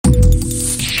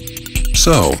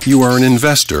So, you are an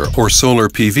investor or solar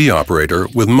PV operator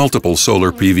with multiple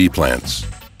solar PV plants.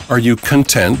 Are you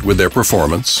content with their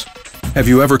performance? Have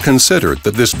you ever considered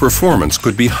that this performance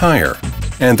could be higher,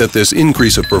 and that this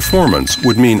increase of performance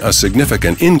would mean a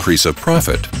significant increase of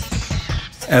profit?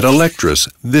 At Alectris,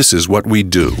 this is what we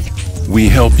do. We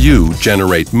help you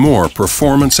generate more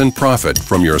performance and profit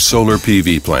from your solar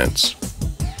PV plants.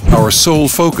 Our sole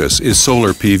focus is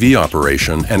solar PV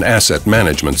operation and asset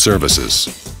management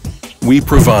services. We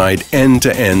provide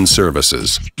end-to-end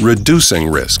services, reducing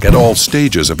risk at all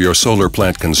stages of your solar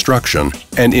plant construction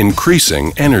and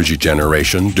increasing energy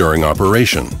generation during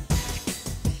operation.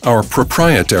 Our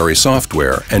proprietary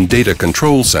software and data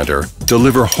control center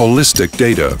deliver holistic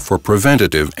data for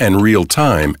preventative and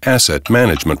real-time asset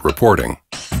management reporting.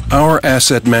 Our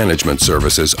asset management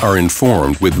services are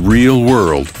informed with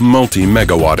real-world,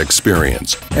 multi-megawatt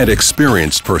experience and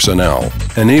experienced personnel,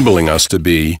 enabling us to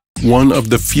be one of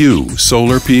the few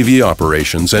solar PV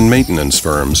operations and maintenance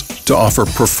firms to offer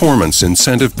performance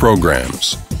incentive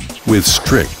programs. With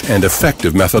strict and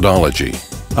effective methodology,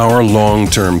 our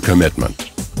long-term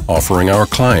commitment, offering our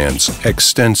clients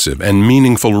extensive and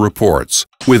meaningful reports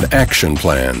with action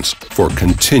plans for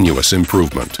continuous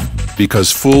improvement,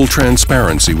 because full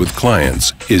transparency with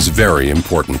clients is very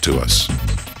important to us.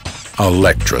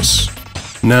 Alectris.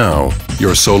 Now,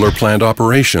 your solar plant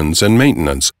operations and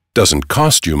maintenance doesn't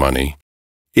cost you money,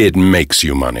 it makes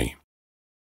you money.